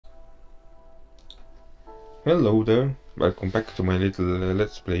Hello there, welcome back to my little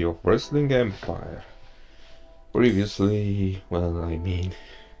let's play of Wrestling Empire. Previously, well,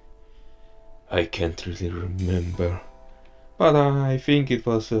 I can't really remember, but I think it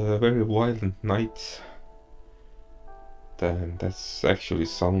was a very violent night. Damn, that's actually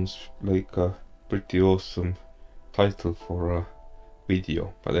sounds like a pretty awesome title for a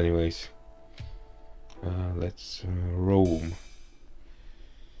video. But anyways, let's roam.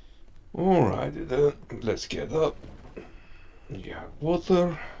 Alrighty then, let's get up. Yeah,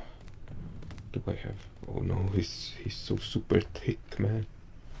 water. Do I have? Oh no, he's so super thick, man.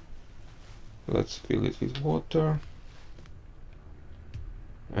 Let's fill it with water.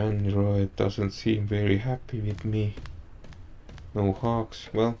 Android doesn't seem very happy with me. No hawks.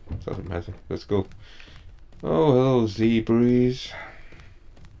 Well, doesn't matter. Let's go. Oh, hello, zebras.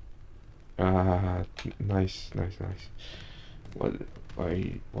 Ah, nice. Well,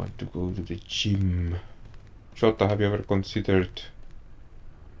 I want to go to the gym. Shota, have you ever considered?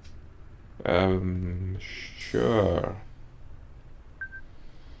 Sure.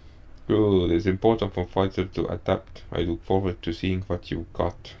 Good. It's important for fighter to adapt. I look forward to seeing what you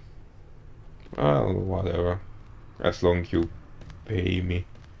got. Well, whatever. As long as you pay me.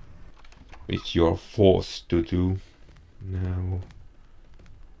 Which you're forced to do. Now.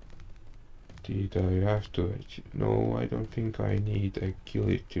 Did I have to? No, I don't think I need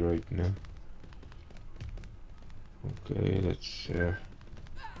agility right now. Okay, let's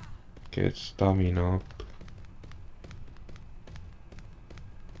get stamina up.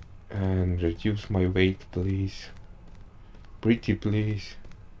 And reduce my weight, please. Pretty please.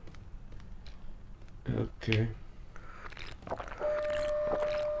 Okay.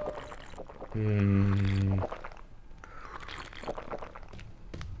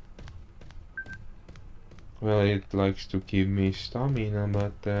 Well, it likes to give me stamina,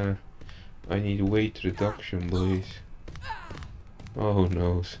 but I need weight reduction, please. Oh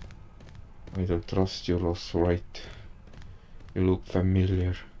no. I don't trust you, Ross, right? You look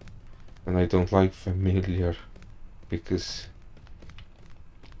familiar. And I don't like familiar. Because...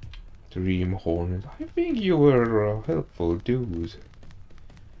 Dream Hornet. I think you were a helpful dude.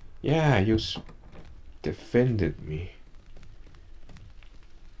 Yeah, you defended me.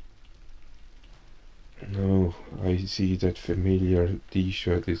 No, I see that familiar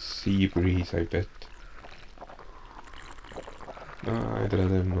t-shirt is sea breeze, I bet. I'd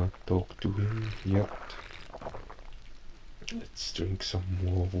rather not talk to him yet. Let's drink some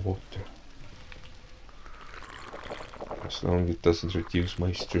more water. As long as it doesn't reduce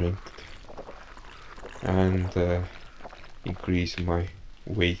my strength. And increase my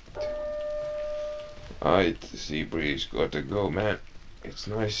weight. Alright, the sea breeze gotta go, man. It's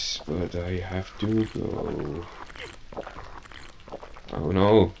nice, but I have to go. Oh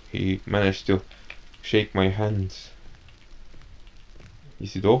no, he managed to shake my hands.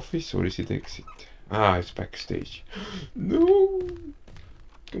 Is it office or is it exit? Ah, it's backstage. No!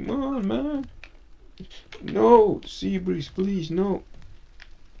 Come on, man! No! Sea breeze, please, no!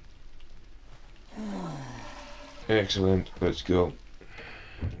 Excellent, let's go.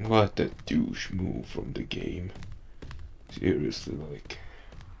 What a douche move from the game. Seriously, like...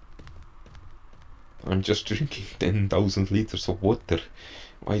 I'm just drinking 10,000 liters of water.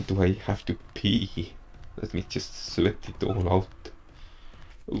 Why do I have to pee? Let me just sweat it all out.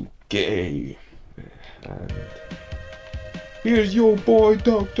 Okay. And... here's your boy,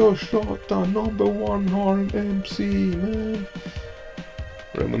 Dr. Shota, #1 harem MC, man.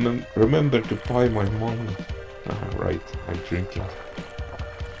 Remember to buy my manga. Ah, right, I'm drinking.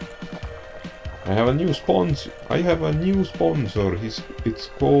 I have a new sponsor. It's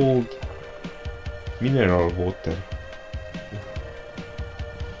called mineral water.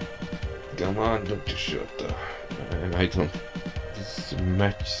 Come on, Dr. Shota. And I don't. This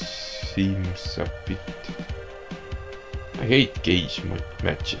match seems a bit. I hate cage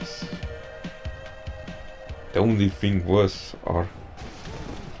matches. The only thing worse are.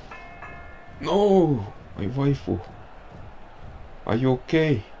 No, my waifu. Are you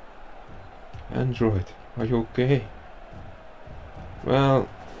okay? Android, are you okay? Well,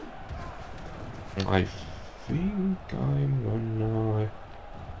 I think I'm gonna...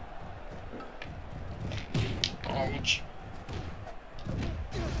 Ouch!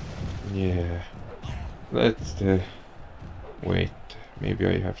 Yeah, let's wait, maybe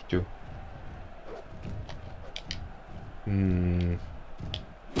I have to...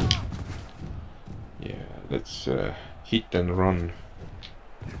 Yeah, let's hit and run.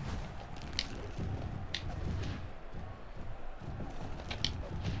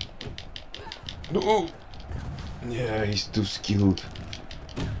 No! Yeah, he's too skilled.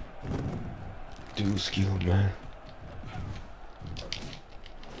 do skill, man.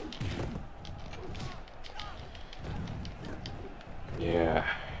 Yeah.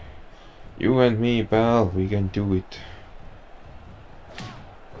 You and me, pal, we can do it.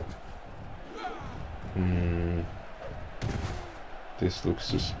 This looks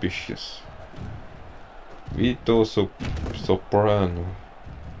suspicious. Vito Soprano.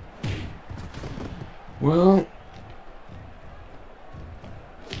 Well...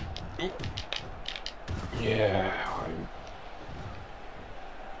 yeah,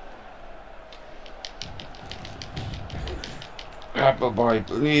 Apple pie,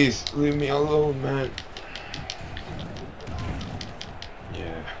 please leave me alone, man.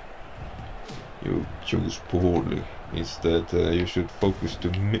 Yeah, you chose poorly. Instead, you should focus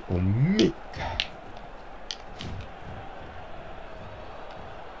on Mick.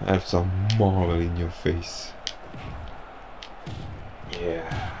 Have some marvel in your face.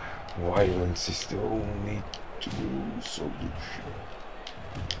 Yeah, violence is the only true solution.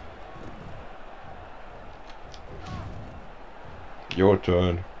 Your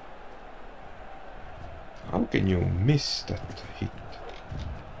turn. How can you miss that hit?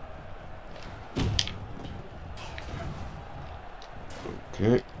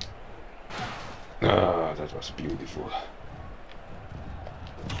 Okay. Ah, that was beautiful.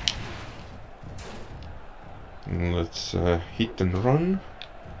 Let's hit and run.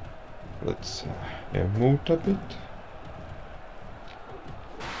 Let's emote a bit.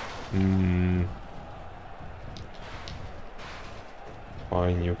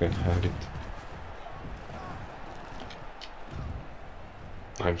 Fine, you can have it.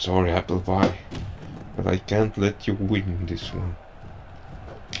 I'm sorry, Apple Pie, but I can't let you win this one.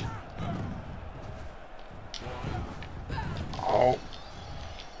 Oh,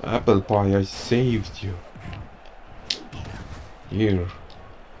 Apple Pie, I saved you. Here.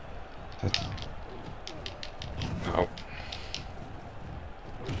 That's... ow.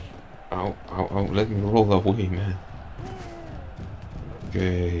 Ow, ow, ow, let me roll away, man.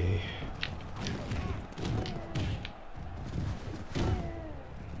 Okay.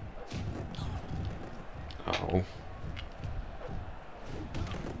 Ow.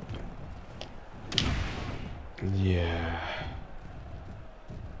 Yeah.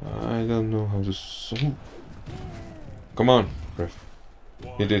 I don't know how to solve. Come on, ref.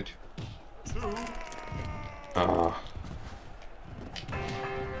 Hit it. Ah.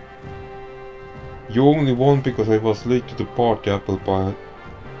 You only won because I was late to the party, Apple Pie.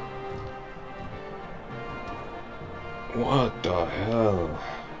 What the hell?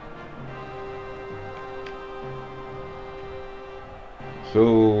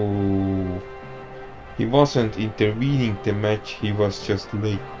 So... he wasn't intervening the match, he was just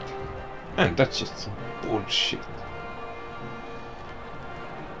late. And that's just some bullshit.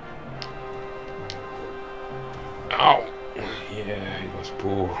 Ow! Yeah, it was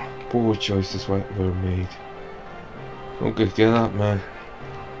poor. Poor choices were made. Okay, get up, man.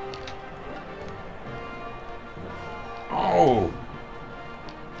 Oh!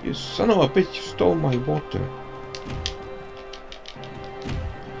 You son of a bitch, you stole my water.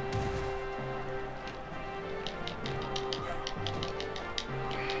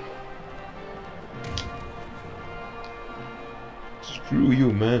 Screw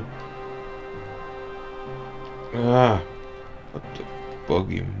you, man. Ah, what the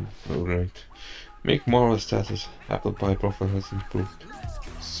buggy. Alright. Make moral status. Apple Pie profile has improved.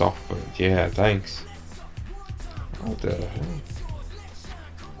 Software. Yeah, thanks. What the hell?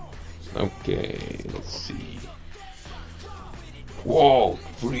 Okay, let's see. Whoa,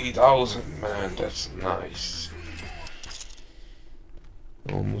 3,000, man, that's nice.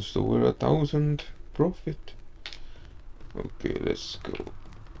 Almost over 1,000 profit. Okay, let's go.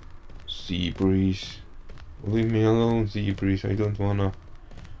 Sea breeze. Leave me alone, sea breeze. I don't wanna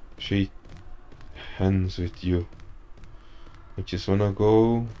shake hands with you. I just wanna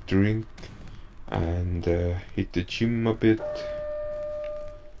go drink and hit the gym a bit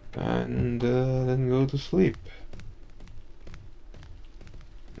and then go to sleep.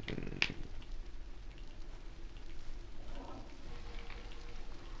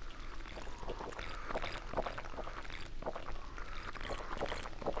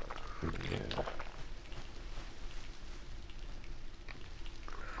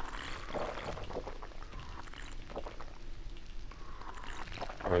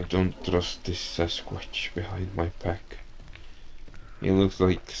 I don't trust this Sasquatch behind my back. He looks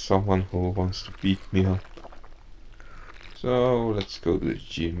like someone who wants to beat me up. So let's go to the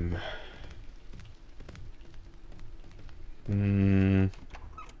gym.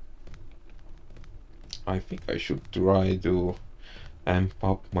 I think I should try to amp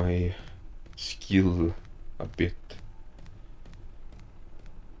up my skill a bit.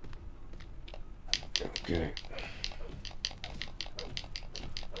 Okay.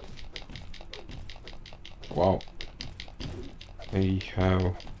 Wow.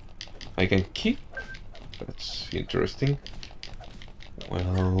 I can kick. That's interesting.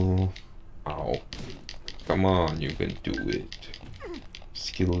 Well, ow. Come on, you can do it.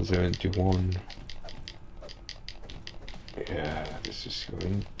 Skill 71. Yeah, this is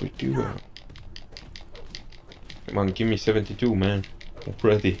going pretty well. Come on, give me 72, man.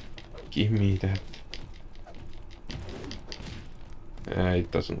 Already. Give me that.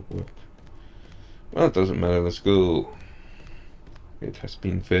 It doesn't work. Well, it doesn't matter, let's go. It has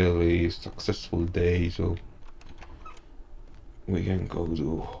been fairly successful day, so we can go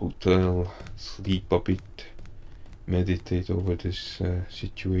to hotel, sleep a bit, meditate over these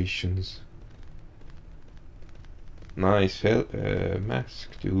situations. Nice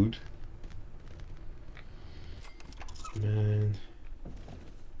mask, dude. Man.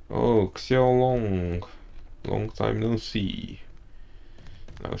 Oh, Xiaolong. Long time no see.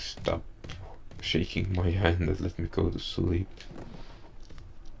 Now stop shaking my hand and let me go to sleep.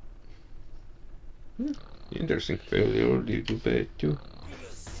 Interesting, fairly early to bed too.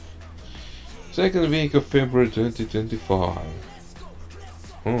 Second week of February 2025.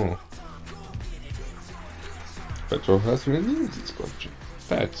 Oh. Petrol has renewed its contract.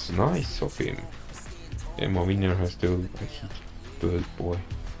 That's nice of him. Emma Winner has still a heat bird boy.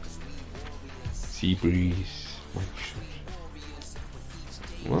 Sea breeze.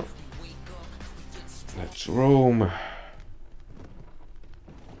 Well, let's roam.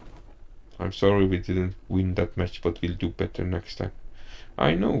 I'm sorry we didn't win that match, but we'll do better next time.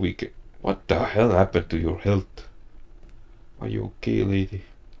 I know we can. What the hell happened to your health? Are you okay, lady?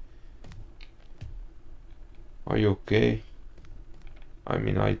 Are you okay? I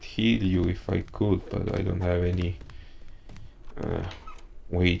mean, I'd heal you if I could, but I don't have any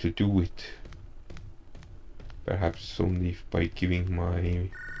way to do it. Perhaps only by giving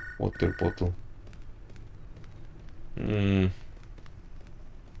my water bottle.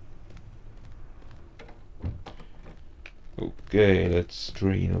 Okay, let's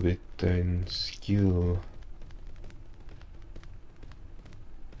train a bit in skill.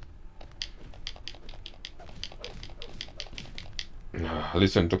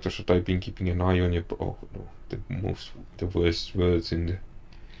 Listen, Dr. Shota, I've been keeping an eye on you. Oh no, the worst words in the.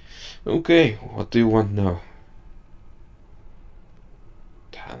 Okay, what do you want now?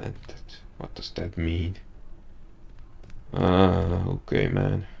 Talented. What does that mean? Okay,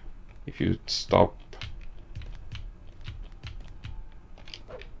 man. If you stop.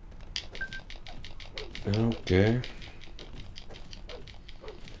 Okay.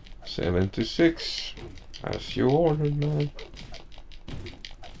 76. As you ordered, man.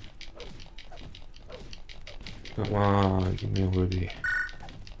 Come on, give me already.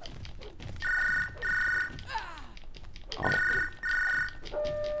 Ow.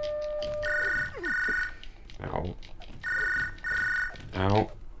 Ow.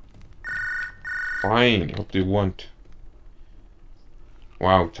 Ow. Fine, what do you want?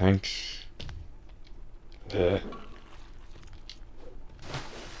 Wow, thanks.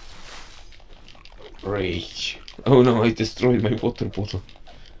 Rage. Oh no, I destroyed my water bottle.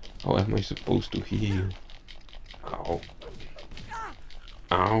 How am I supposed to heal? Ow.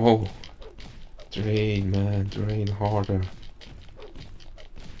 Ow. Drain, man, drain harder.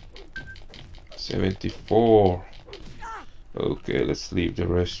 74. Okay, let's leave the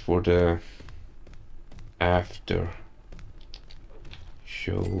rest for the after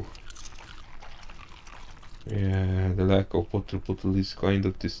show. Yeah, the lack of water bottle is kind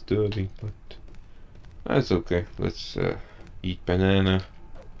of disturbing, but that's okay. Let's eat banana.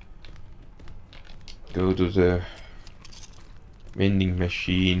 Go to the vending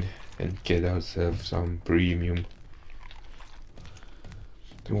machine and get ourselves some premium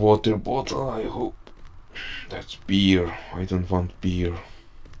water bottle, I hope. That's beer. I don't want beer.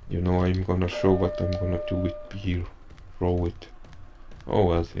 You know, I'm gonna show what I'm gonna do with beer. Throw it. Oh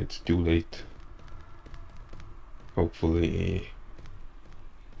well, it's too late. Hopefully.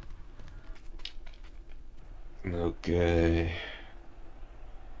 Okay.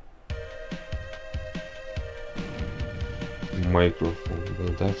 Microphone,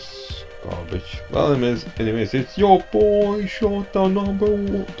 well that's garbage. Well, anyways, it's your boy Shota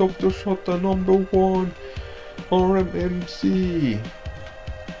Dr. Shota #1 harem MC.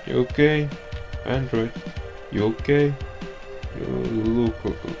 You okay? Android, you okay? You look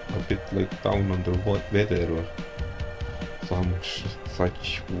a bit like down on the weather or some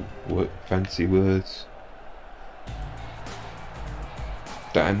such fancy words.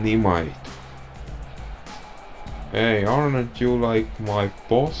 Dynamite. Hey, aren't you like my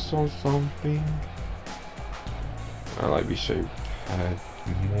boss or something? Well, I wish I had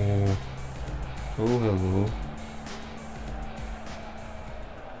more. Oh, hello.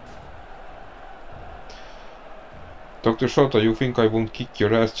 Dr. Shota, you think I won't kick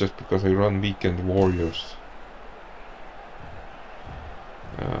your ass just because I run weekend warriors?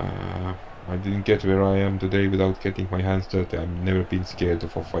 I didn't get where I am today without getting my hands dirty. I've never been scared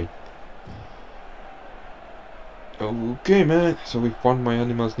of a fight. Okay, man. So if one of my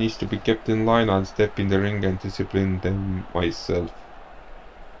animals needs to be kept in line, I'll step in the ring and discipline them myself.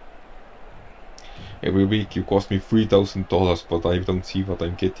 Every week you cost me $3,000, but I don't see what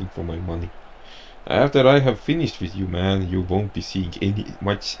I'm getting for my money. After I have finished with you, man, you won't be seeing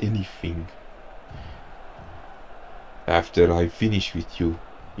anything. After I finish with you,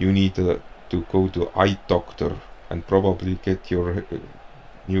 you need to go to eye doctor and probably get your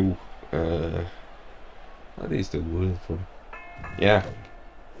new what is the word for? Yeah.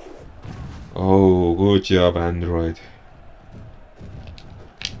 Oh, good job, android.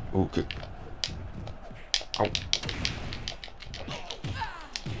 Okay. Ow.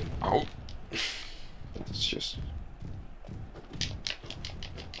 Ow. That's just...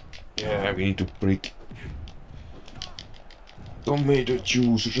 Yeah, we need to break. Tomato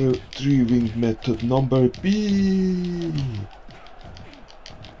juice retrieving method number B.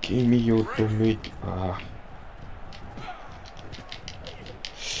 Give me your tomato. Ah.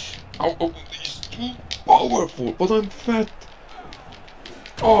 Ow, oh, he's too powerful, but I'm fat.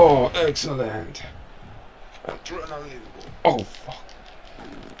 Oh, excellent. Adrenaline. Oh, fuck.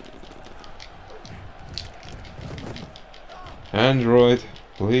 Android,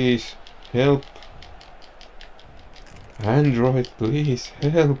 please help. Android, please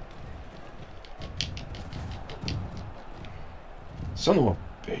help. Son of a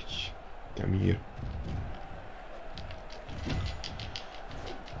bitch. Come here.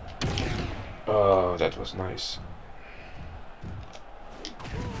 Oh, that was nice.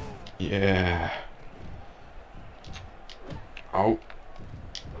 Yeah. Ow.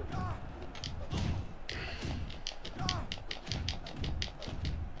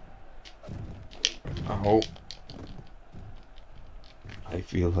 Ow. I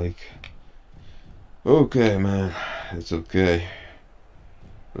feel like... Okay, man. It's okay.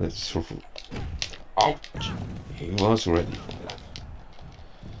 Let's... Ouch! He was ready for that.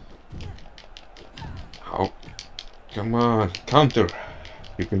 Ow. Come on, counter.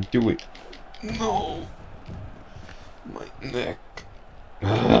 You can do it. No! My neck.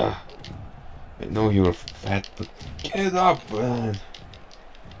 Ah. I know you're fat, but get up, man.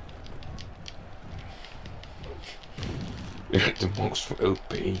 You're the most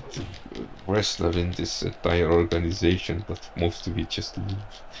well-paid wrestler in this entire organization, but most of it just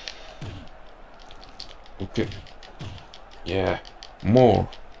lose. Okay. Yeah. More.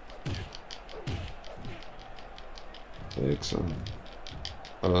 Excellent.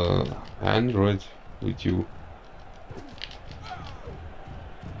 Android, would you...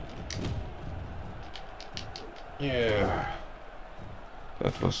 Yeah.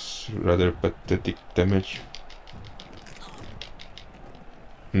 That was rather pathetic damage.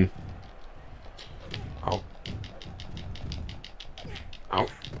 Ow. Ow.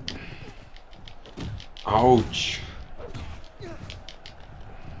 Ouch.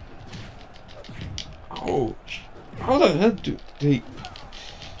 Ouch. How the hell do they...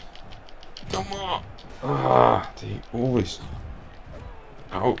 Come on. Ah, they always...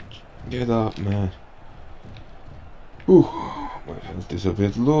 Ouch. Get up, man. Whew. My health is a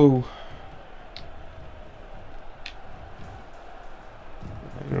bit low.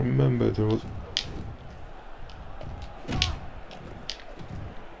 I remember there was...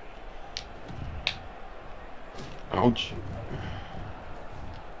 Ouch.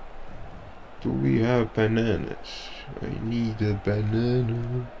 Do we have bananas? I need a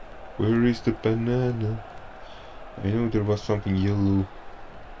banana. Where is the banana? I know there was something yellow.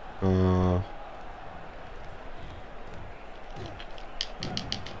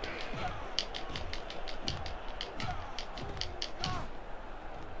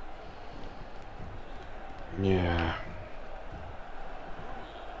 Yeah.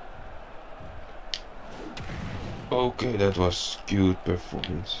 Okay, that was good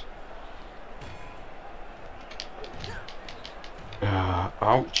performance.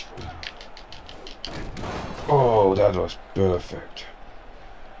 Ouch. Oh, that was perfect.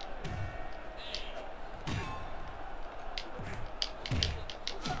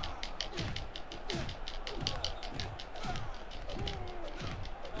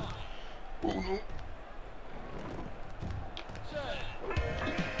 Oh no.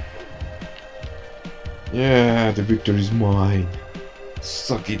 Yeah, the victory is mine.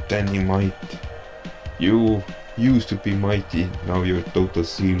 Suck it, dynamite. You used to be mighty, now you're total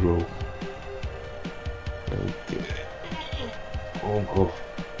zero. Okay. Oh, go.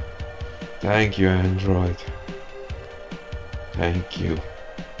 Thank you, Android. Thank you.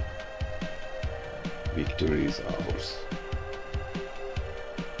 Victory is ours.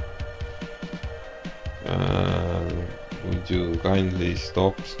 Would you kindly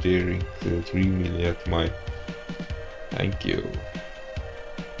stop staring dreamily at my... Thank you.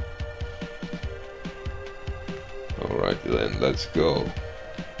 Alright then, let's go.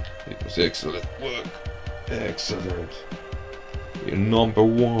 It was excellent work. Excellent. You're number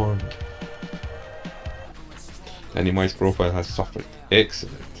one. Anime's profile has suffered.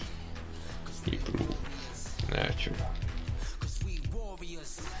 Excellent. Improved. Natural.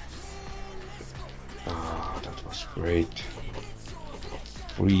 Ah, that was great.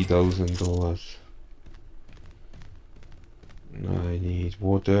 $3,000. I need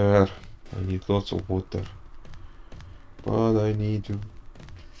water. I need lots of water. But I need to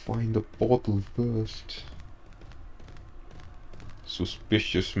find a bottle first.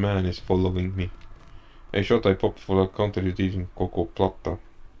 Suspicious man is following me. Hey, Shota, I popped for a counter you did in Coco Plata.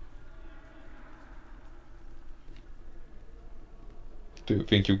 Do you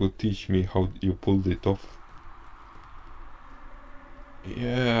think you could teach me how you pulled it off?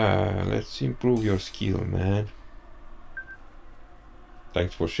 Yeah, let's improve your skill, man.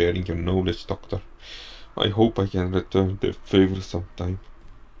 Thanks for sharing your knowledge, doctor. I hope I can return the favor sometime.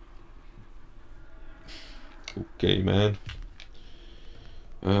 Okay, man.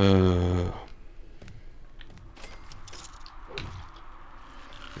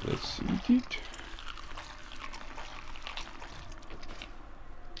 Let's eat it.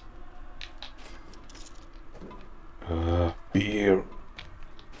 Beer.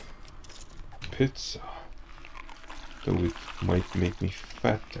 Pizza. Though it might make me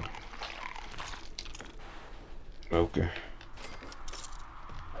fatter. Okay.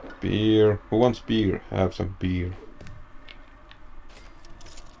 Beer. Who wants beer? Have some beer.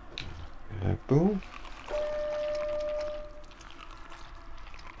 Apple.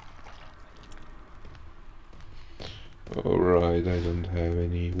 Alright, I don't have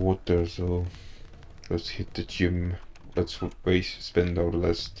any water, so let's hit the gym. Let's spend our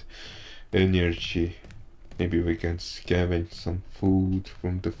last energy. Maybe we can scavenge some food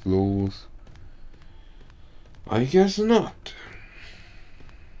from the floors. I guess not.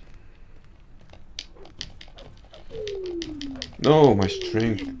 No, my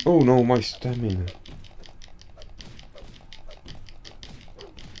strength. Oh no, my stamina.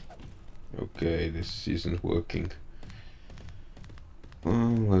 Okay, this isn't working.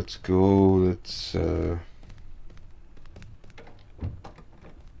 Let's go. Let's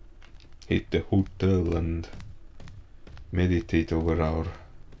hit the hotel and meditate over our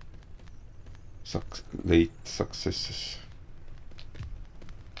late successes.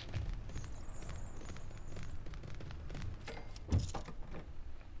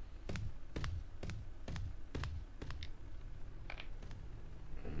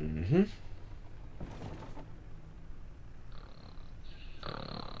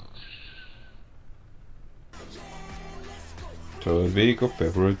 Third week of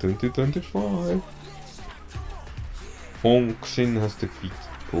February 2025. Hongxin has defeated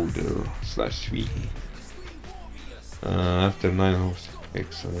Oder / Sweden. After 9 hours.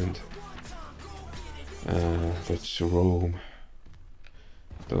 Excellent. That's Rome.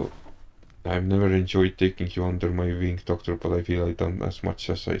 Though I've never enjoyed taking you under my wing, Doctor, but I feel I've done as much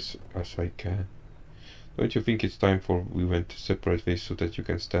as I can. Don't you think it's time for we went separate ways so that you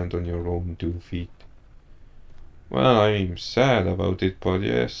can stand on your own 2 feet? Well, I'm sad about it, but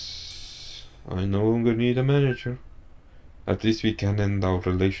yes, I no longer need a manager. At least we can end our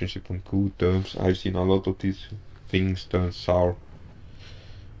relationship on good terms. I've seen a lot of these things turn sour.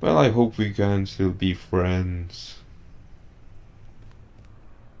 Well, I hope we can still be friends.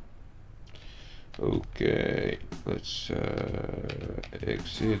 Okay, let's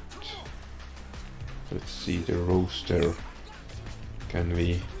exit. Let's see the roaster. Can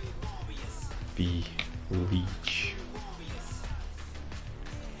we be leech?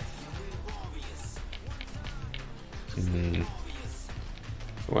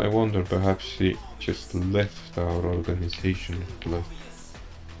 I wonder, perhaps she just left our organization. Like,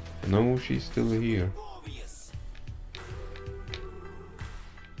 no, she's still here.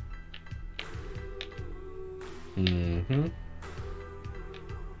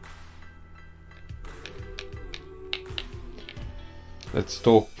 Let's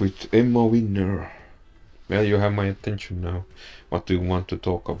talk with Emma Winner. Well, you have my attention now. What do you want to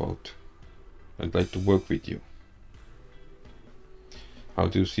talk about? I'd like to work with you. How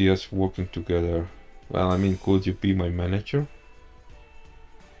do you see us working together? Well, I mean, could you be my manager?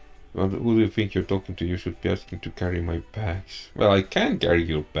 Well, who do you think you're talking to? You should be asking to carry my bags. Well, I can carry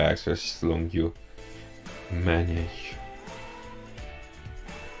your bags as long as you manage.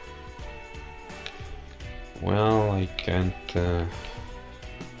 Well, I can't.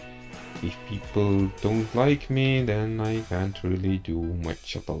 If people don't like me, then I can't really do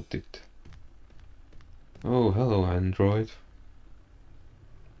much about it. Oh, hello, Android.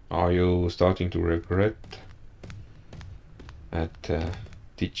 Are you starting to regret at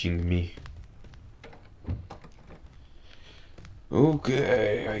teaching me?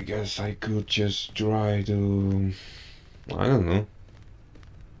 Okay, I guess I could just try to... I don't know.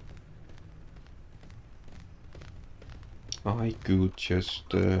 I could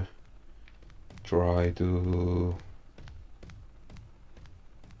just try to...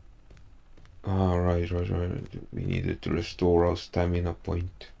 Ah, right. We needed to restore our stamina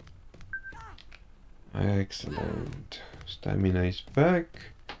point. Excellent. Stamina is back.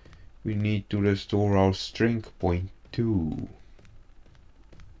 We need to restore our strength point too.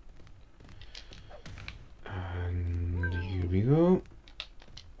 And here we go.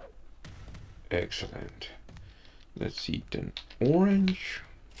 Excellent. Let's eat an orange.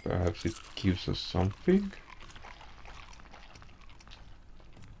 Perhaps it gives us something.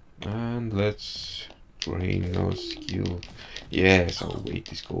 And let's train our skill. Yes, our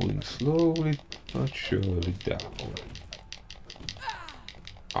weight is going slowly but surely down.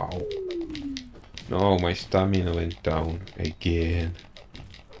 Ow. No, my stamina went down again.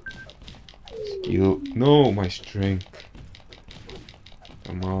 Skill. No, my strength.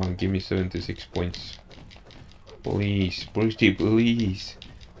 Come on, give me 76 points. Please, please.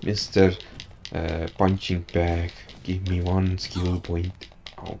 Mr. Punching bag, give me 1 skill point.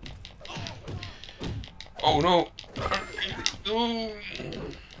 Ow. Oh no!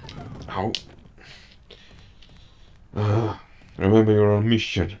 Ow. Remember you're on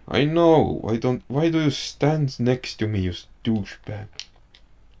mission. I know. I don't. Why do you stand next to me, you douchebag?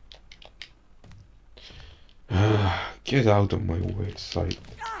 Get out of my way, sight.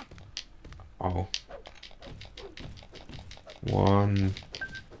 Ow. 1.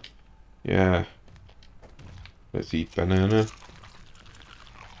 Yeah. Let's eat banana.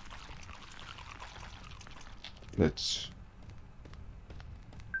 Let's...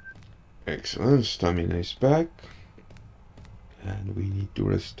 Excellent, stamina is back. And we need to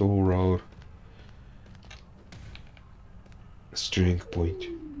restore our strength point.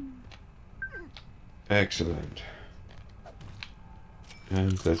 Excellent.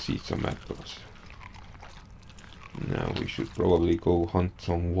 And let's eat some apples. Now we should probably go hunt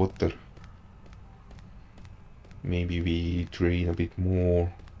some water. Maybe we train a bit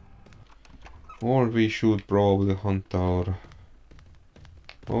more. Or we should probably hunt our...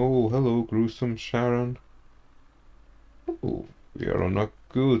 Oh, hello, gruesome Sharon. Oh, we are on a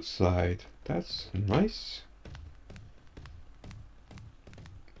good side. That's nice.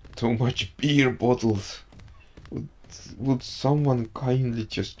 So much beer bottles. Would someone kindly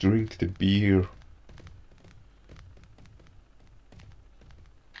just drink the beer?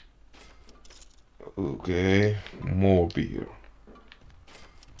 Okay, more beer.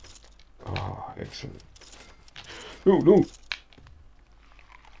 Ah, excellent. Oh no!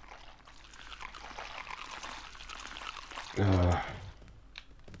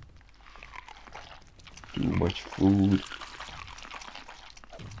 Too much food.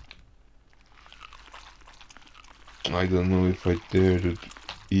 I don't know if I dare to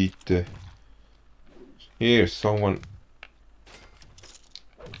eat the... Here, someone...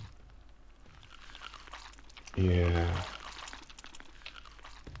 Yeah.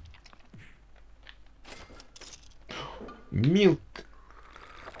 Milk!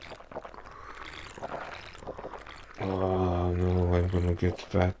 Oh no, I'm gonna get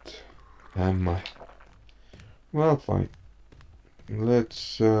fat. Am I? Well, fine.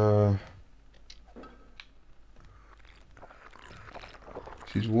 Let's...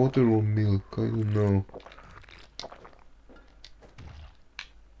 Is it water or milk? I don't know.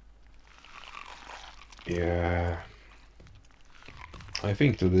 Yeah. I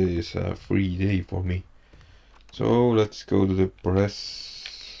think today is a free day for me. So let's go to the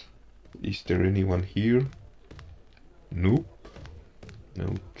press. Is there anyone here? Nope.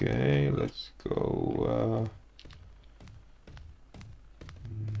 Okay, let's go.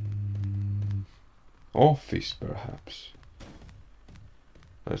 Office, perhaps.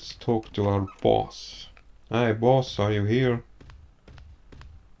 Let's talk to our boss. Hi, boss, are you here?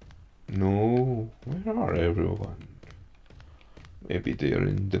 No, where are everyone? Maybe they're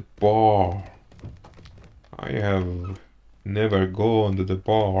in the bar. I have never gone to the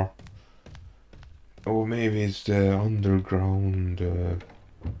bar. Or maybe it's the underground.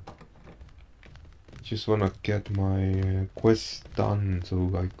 Just wanna get my quest done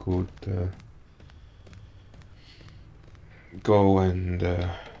so I could go and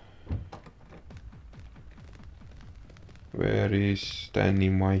where is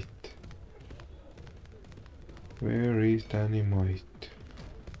dynamite? Where is dynamite?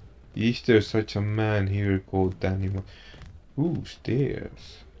 Is there such a man here called dynamite? Ooh,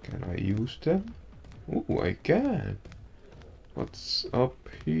 stairs. Can I use them? Ooh, I can. What's up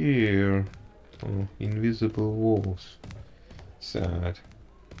here? Oh, invisible walls. Sad.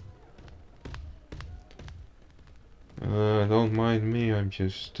 Don't mind me, I'm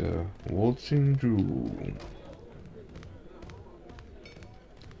just waltzing through.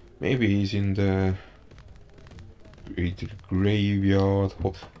 Maybe he's in the either graveyard.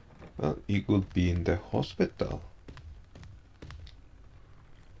 Well, he could be in the hospital.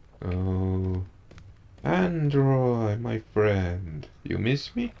 Oh, Android, my friend, you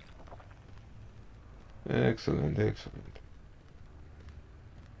miss me? Excellent, excellent.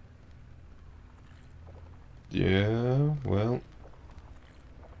 Yeah, well,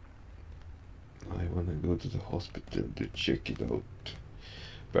 I wanna go to the hospital to check it out.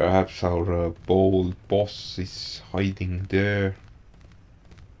 Perhaps our bold boss is hiding there.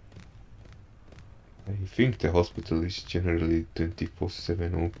 I think the hospital is generally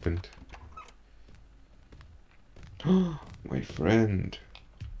 24/7 opened. My friend,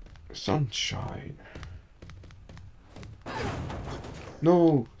 Sunshine.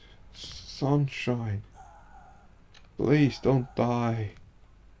 No, Sunshine. Please don't die.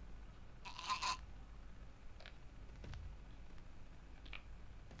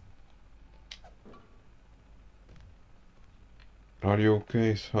 Are you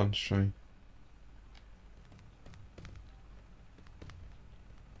okay, Sunshine?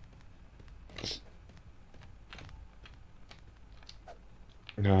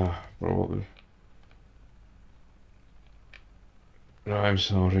 Yeah, probably. No, I'm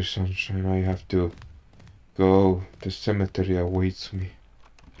sorry, Sunshine. I have to go. The cemetery awaits me.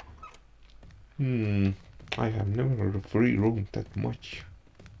 I have never free roamed that much.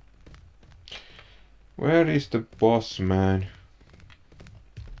 Where is the boss, man?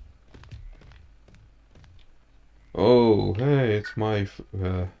 Oh, hey, it's my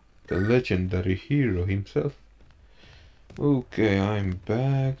the legendary hero himself. Okay, I'm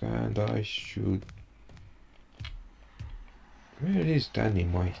back and I should... Where is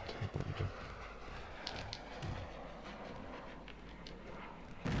dynamite, I wonder?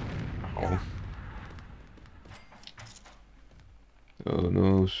 Oh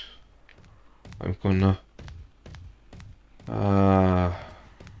no. I'm gonna...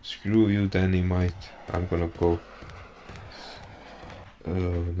 screw you, dynamite. I'm gonna go.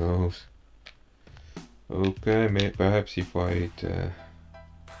 Oh no. Okay, perhaps if I'd...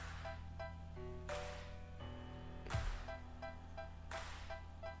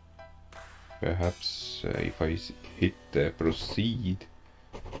 perhaps if I hit proceed.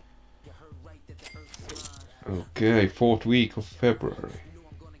 Okay, 4th week of February.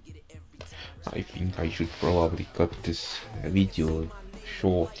 I think I should probably cut this video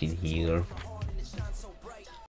short in here.